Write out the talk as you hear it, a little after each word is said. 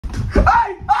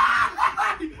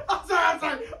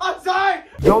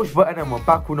Yo, it's Bert and we're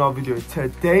back with another video.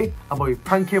 Today, I'm going to be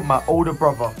pranking my older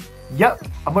brother. Yep,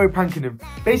 I'm going to be pranking him.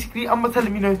 Basically, I'm going to tell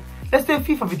him, you know, let's do a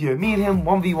FIFA video. Me and him,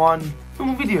 1v1,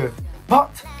 normal video.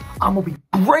 But, I'm going to be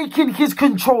breaking his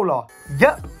controller.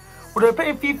 Yep, we're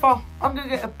playing FIFA. I'm going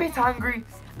to get a bit angry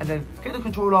and then get the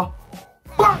controller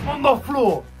back on the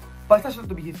floor. But it's actually not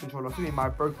to be his controller. It's really my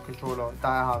broken controller that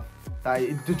I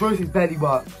have. The joystick barely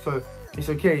works, so it's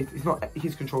okay. It's not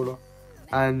his controller.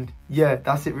 And yeah,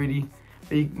 that's it really.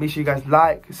 Make sure you guys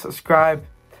like, subscribe,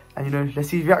 and you know, let's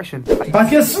see his reaction. Guys,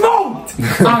 get smoked!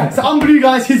 Alright, so I'm blue,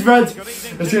 guys, he's red.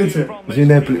 Let's get into it. What's in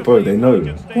there, bro? They know.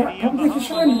 Yeah, I'm making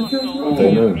shiny.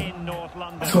 They know.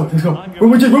 Let's go, let's go. Run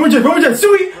with Jet,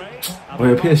 sweet! Oh,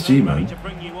 you're PSG, man.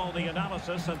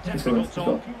 Let's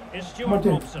go. Come on,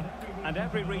 dude. And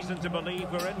every reason to believe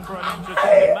we're in for an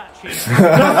interesting match here.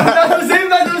 That's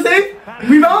the same.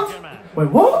 Rebound? Wait,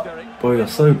 what? Boy, you're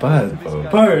so bad, bro.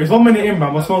 Bro, it's 1 minute in,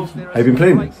 man. I'm smoking. Have you been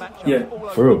playing this? Yeah.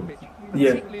 For real?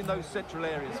 Yeah. In those central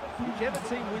areas. Whichever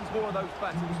team wins more of those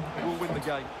battles will win the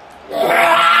game.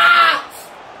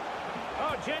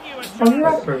 Oh,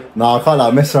 genuine. Nah, I can't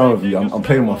like mess around with you. I'm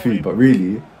playing my feet, but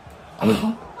really,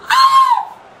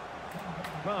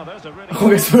 Well, there's a really I'll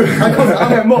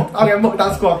get mocked,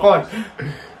 that's squad, I can't.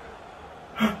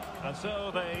 and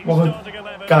so they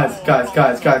Guys,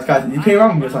 you play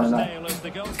around with me or something like that?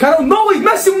 I don't know what he's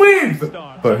messing with!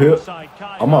 but who?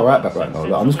 I'm my right back right now.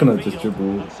 Like, I'm just gonna just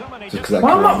dribble, just because I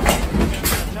can.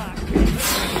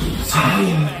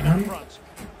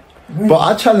 But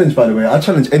I challenge, by the way, I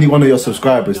challenge any one of your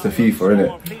subscribers to FIFA,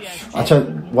 innit? I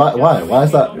challenge. Why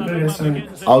is that?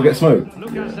 I'll get smoked.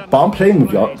 But I'm playing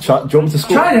with you. Do you want me to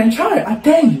score? Try it, I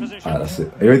dare you. Alright, that's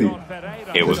it. Are you ready?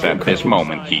 It was at this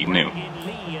moment he knew.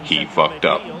 He fucked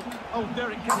up.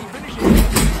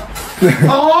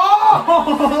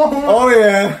 Oh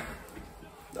yeah.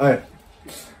 Alright.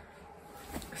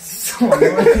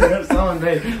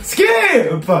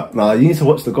 Skip! Nah, you need to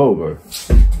watch the goal, bro.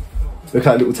 Look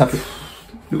at that little tap.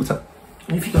 Little tap.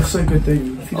 You think you're so good, don't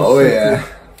you? Oh yeah.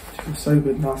 You're so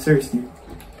good. Nah, seriously.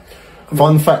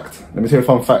 Fun fact. Let me tell you a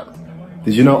fun fact.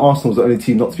 Did you know Arsenal's the only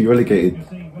team not to be relegated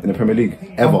in the Premier League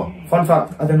ever? Fun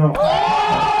fact, I don't know.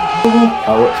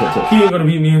 Watch. He ain't gonna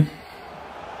beat me.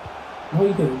 What are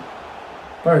you doing?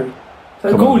 Bro.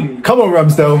 That's a goalie. Come on,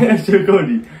 Ramsdale. That's your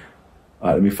goalie.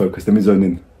 Alright, let me focus. Let me zone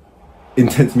in.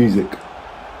 Intense music.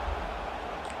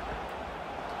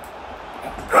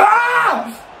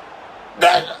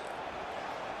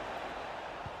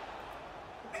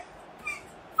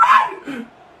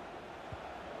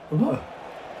 What?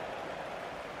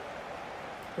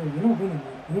 Bro, you're not winning, man.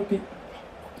 You're not beat.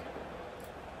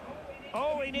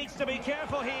 Oh, he needs to be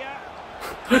careful here.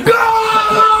 Go!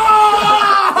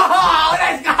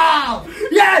 Let's go!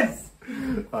 Yes!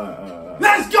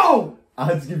 Let's go! I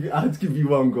had to give you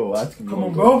one goal. Come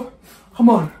on, bro. Come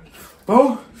on.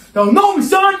 Bro. Don't know me,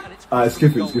 son! Alright,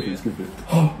 skip it.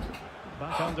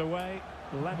 Back underway,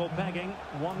 level pegging,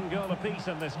 1 goal apiece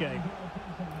in this game.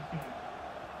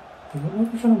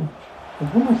 What am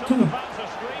I doing? Fans are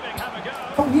screaming, have a go.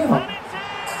 Oh, yeah. And it's in!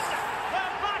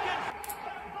 They're back in.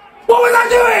 What was I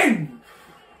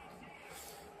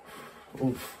doing?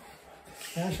 Oof.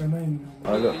 That's your name.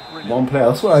 Alright, look. One player.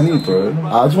 That's what I need, bro.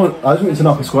 I just want to know if I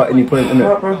can score at any point, innit?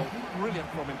 Alright, bro. Brilliant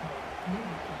from him.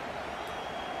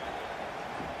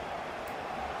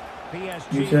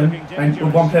 PSG You can. looking And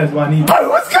dangerous. one player is what I need. Bro,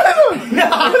 what's going on?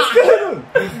 What's going on?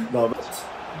 No, but...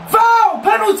 Foul!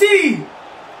 Penalty!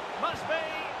 Must be.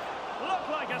 Look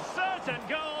like a certain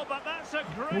goal, but that's a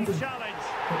great challenge.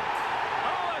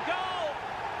 Oh, a goal!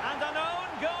 And an own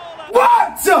goal.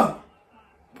 What?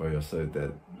 Bro, you're so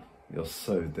dead. You're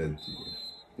so dead, G.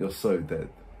 You're so dead.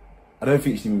 I don't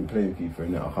think you should even play FIFA,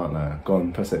 innit? I can't lie. Go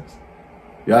on, press X.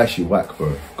 You're actually whack,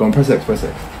 bro. Go on, press X. No,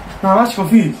 I'm actually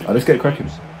confused. I'll just get cracking.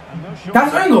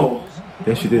 That's own goal.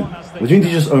 Yes, you did. What do you mean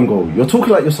you just own goal? You're talking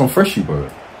like you're some freshie, bro.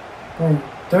 Bro,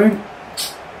 don't.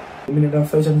 A minute down,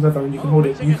 30 seconds left, and you can hold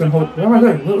it. You can hold. Where am I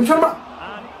going? What are you trying about?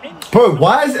 Bro,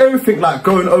 why is everything like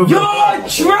going over the bar? You're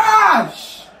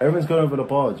trash! Everyone's going over the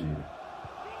bar, G.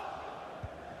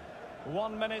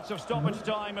 1 minute of stoppage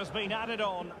time has been added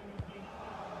on.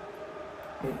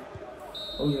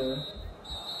 Oh, yeah.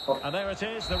 And there it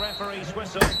is, the referee's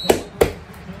whistle.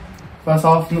 First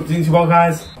half, not doing too well,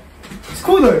 guys. It's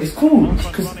cool though, it's cool.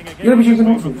 Because you're going to be drinking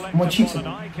hot food. My cheeks are.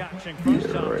 Alright,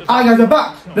 Guys are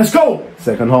back. Let's go.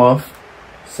 Second half.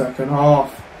 Second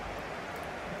half.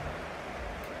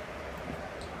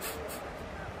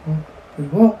 Wait,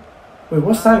 what? Wait,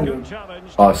 what's that again?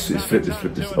 Oh, it's flip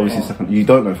this. Obviously, second. You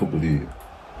don't know football, do you? Of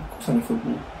course I know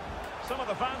football. Some of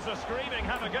the fans are screaming,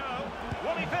 have a go.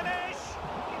 Will he finish?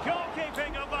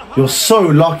 goalkeeping of the You're so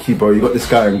lucky, bro. You got this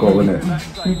guy in goal,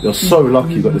 innit? You're so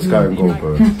lucky you got this guy in goal,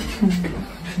 bro.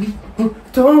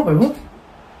 What?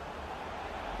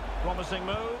 promising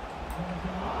move.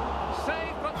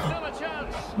 Save, but still a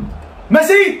chance.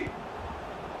 Messi!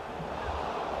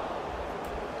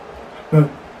 No,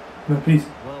 please.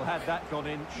 Well, had that gone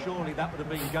in, surely that would have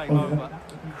been game over.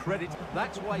 Credit.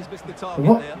 That's why he's missed the target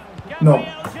What? there. No.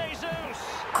 Gabriel Jesus.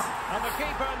 And the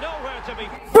keeper nowhere to be.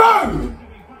 Bro!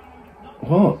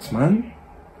 What, man?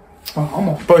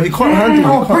 I'm Bro, he can't handle it.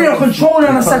 I'll bring a controller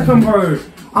in a second, bro.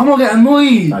 I'm gonna get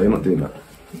annoyed. Nah, you're not doing that.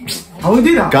 I will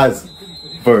do that. Guys,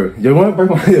 bro, you want to break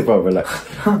my head, bro? Relax.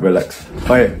 Relax.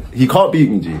 Wait, he can't beat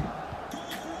me, G.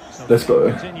 Let's go.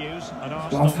 Continues, and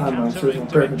Arsenal Last time, man. counter Seriously,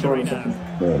 into break control in a victory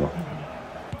second. now. No, no.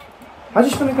 How'd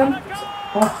you spin again? To seal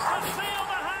the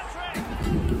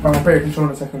hat-trick. Bro, I'm break control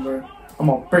in a second, bro. I'm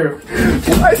on break.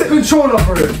 Why is it controller,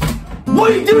 bro?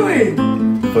 What are you doing?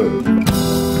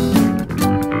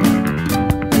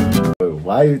 Bro,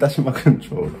 why are you dashing my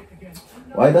control?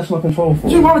 Why are you dashing my control for?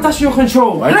 Do you want to dash your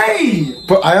control? Why? Play!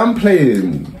 Bro, I am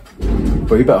playing.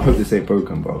 Bro, you better hope this ain't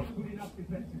broken, bro.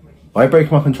 Why are you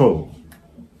breaking my control?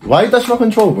 Why are you dashing my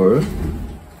control, bro?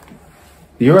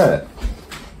 You right?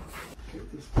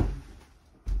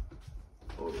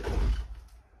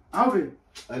 Alvin.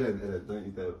 Ellen, don't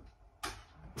you dare.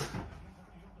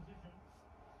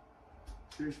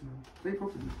 Seriously, man. Play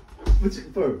properly. What's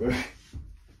it, bro? Why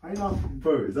are you laughing?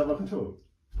 Bro, is that my control?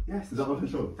 Yes. Is that my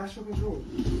control? Dash your control.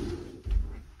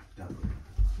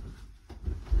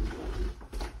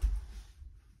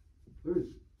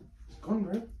 Dude, it's gone,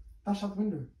 bro. Dash out the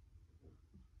window.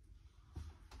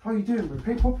 How are you doing, bro?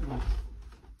 Play properly.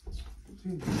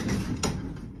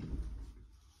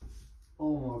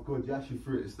 Oh my god, you actually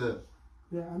threw it instead.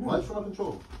 Yeah, I know. Why are you trying to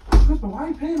control? Because, but why are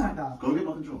you playing like that? Go get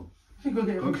my control. I think go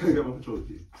get Go it. get my control,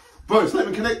 G. Bro, it's not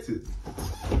even connected.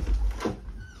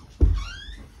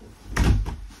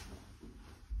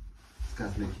 This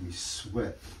guy's making me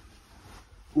sweat.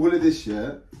 All of this,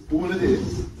 yeah? All of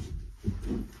this.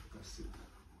 That's it.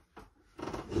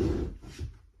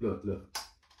 Look.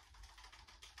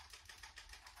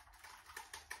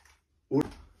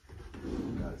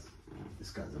 Guys,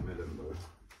 this guy's a villain, bro.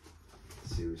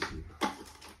 Seriously.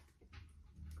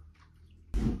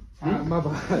 My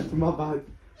bad.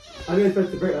 I didn't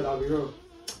expect to break that, I'll be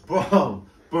wrong.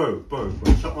 Bro,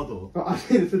 shut my door. But I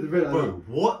didn't expect to break that. Bro,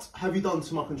 what have you done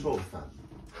to my control, fam?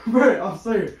 Bro, I'm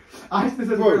sorry. I didn't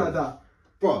expect to break like that.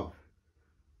 Bro,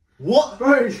 what?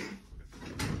 Bro,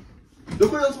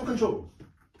 Look what you done to my control.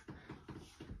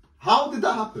 How did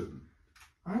that happen?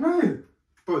 I know.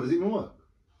 Bro, does it even work?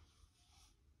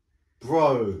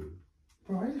 Bro,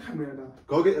 Bro, why did you come like that?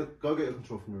 go get your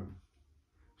control from the room.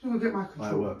 I'm gonna get my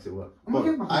control. Oh, it works. I'm Bro,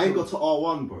 gonna get my I ain't got control. to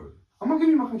R1, bro. I'm gonna give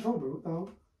you my control, bro. What the hell?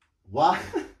 Why?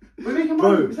 We're making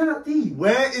Bro. money. It's not that deep.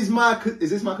 Where is my... Is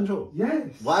this my control? Yes.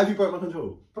 Why have you broke my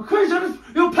control? Because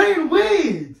you're playing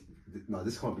weird. No,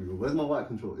 this can't be real. Where's my white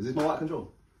control? Is this my white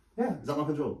control? Yeah. Is that my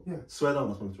control? Yeah. Swear down,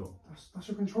 that's my control. That's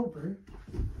your control, bro.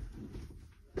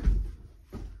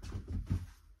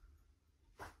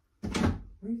 What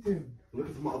are you doing?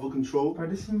 Looking for my other control. Bro,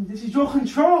 this is your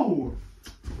control.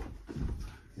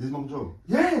 Is this my control?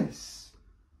 Yes.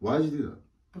 Why did you do that?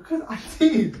 Because I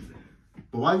did.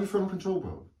 But why are you throwing my control,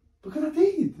 bro? Because I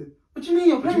did. What do you mean?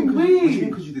 You're What do playing you mean 'cause you- what do you mean weird.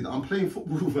 because you did that? I'm playing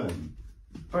football, man.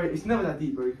 Bro, it's never that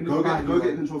deep, bro. You can Go just get buy me,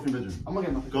 control bro. from your bedroom. I'm gonna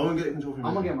get my control. Go and get control from your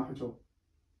I'm gonna bedroom. get my control.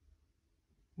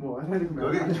 What? I don't even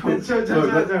Go get know. control.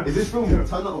 Chill. Is this filming?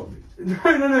 Turn that off. No.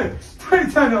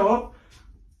 Don't turn it off.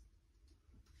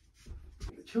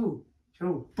 Chill.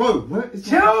 Bro, where is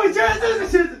Chill. Where's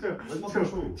my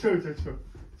control?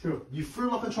 Chill. You threw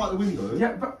my control out the window.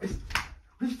 Yeah, but what are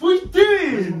you Where's my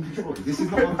doing? control? This is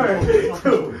not my control. This is my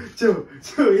control. Chill.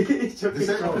 It is your This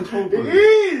ain't my control. control, bro. It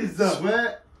is.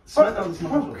 Swear down, this is my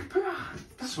control.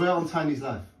 Swear on Tiny's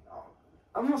life.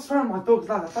 I'm not swearing my dog's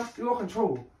life. That's your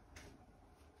control.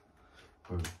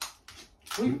 Bro.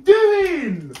 What are you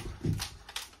doing?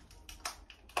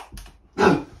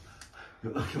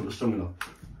 You're not strong enough.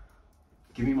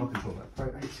 Give me my control back.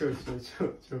 Right, hey, chill.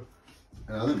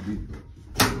 And I don't believe you, bro.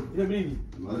 You don't believe me?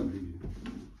 I don't believe you.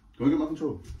 Go and get my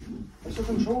control. That's your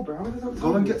control, bro. How many times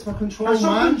Go and get my control, That's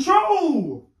your man.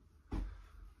 control!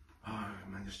 Oh,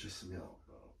 man, you're stressing me out,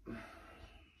 bro.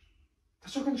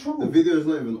 That's your control. The video's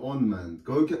not even on, man.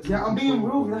 Go get Yeah, my I'm being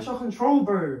control, real. bro. That's your control,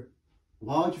 bro.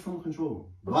 Why would you throw my control?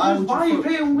 Because why are you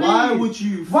playing weird? Why would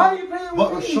you? Why are you playing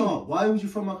But weird? shut up. Why would you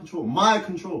throw my control? My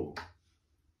control.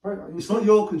 Bro, It's not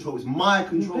your control. It's my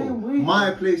control. playing weird.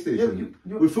 My PlayStation.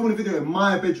 You're- We're filming a video in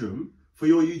my bedroom for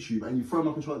your YouTube, and you throw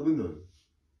my control out the window.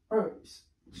 Bro,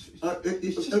 Spit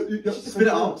it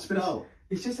out. Spit it out.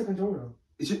 It's just a controller.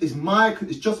 It's just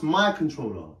my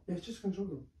controller. Yeah, it's just a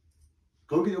controller.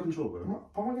 Go get your controller, bro.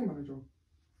 I'm not getting my controller.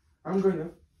 I'm going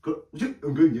there.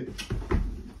 I'm going, yeah.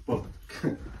 Well,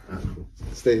 cool.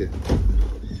 Stay here.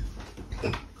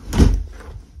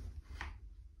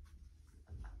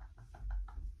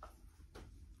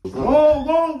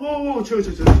 Whoa, chill.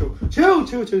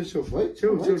 Wait,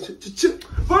 chill.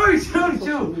 Bro,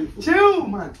 chill,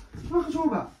 man. What's my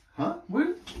controller? Huh? What?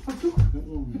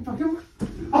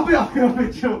 I'll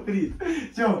be chill, please.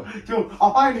 Chill.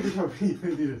 I'll buy a new controller, please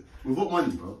do this. With what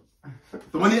money, bro?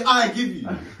 The money I give you.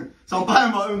 So I'm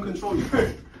buying my own controller.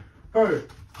 Bro,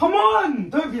 come on!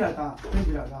 Don't be like that.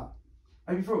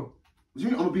 Are you through? What do you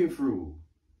mean I'm being through?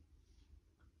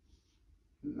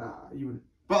 Nah, you wouldn't.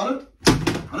 But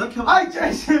I don't care. I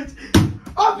just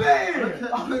up here!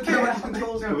 I don't care what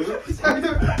controls do. It's a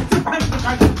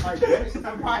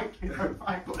prank.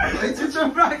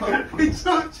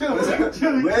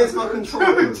 Chill. Where's my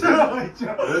controller? Chill.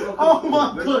 Oh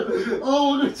my god.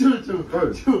 Chill. Please.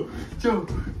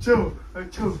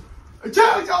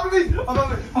 I'm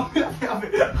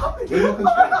it. Where's my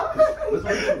controller?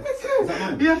 Is that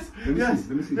mine? Yes.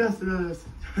 Let me see. Yes.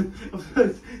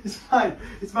 It's fine.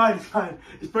 It's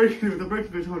broken with a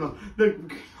broken controller. Look,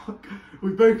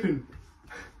 we're broken.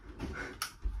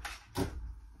 Let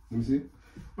me see.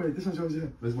 Wait, this one's yours, yeah.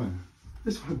 Where's mine?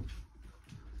 This one.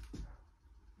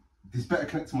 This better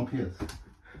connect to my PS.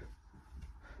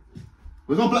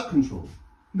 Where's my black control?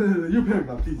 No, you're playing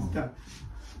that, please.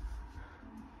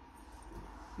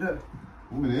 Yeah.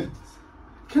 1 minute.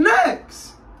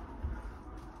 Connects!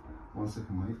 1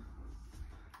 second, mate.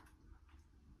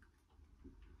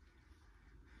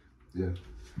 Yeah,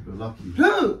 you're lucky.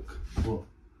 Look! What?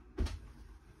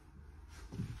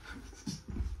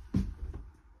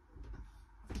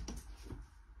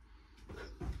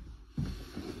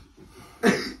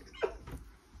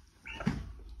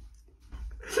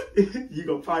 You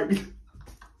got pranked.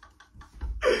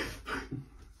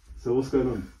 So what's going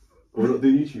on? We're not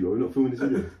doing YouTube, we're not filming this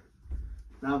video.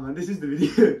 Nah, man, this is the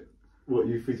video. What,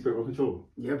 you free to break my control?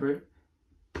 Yeah, bro.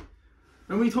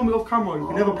 Remember you told me off camera, you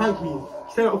can never prank me. You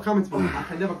said it off camera to me, I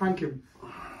can never prank him.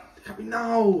 Look at me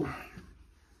now.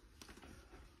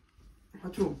 How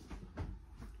true?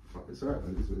 It's alright,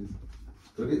 man, this is what it is.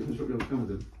 Go get your control, your camera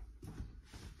then.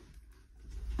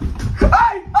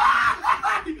 Hey!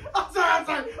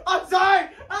 I'm sorry!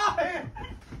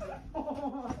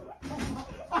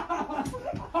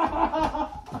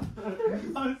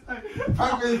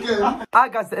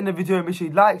 Alright guys, at the end of the video, make sure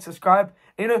you like, subscribe,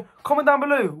 and comment down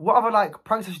below what other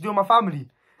pranks I should do on my family.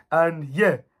 And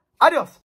yeah, adios!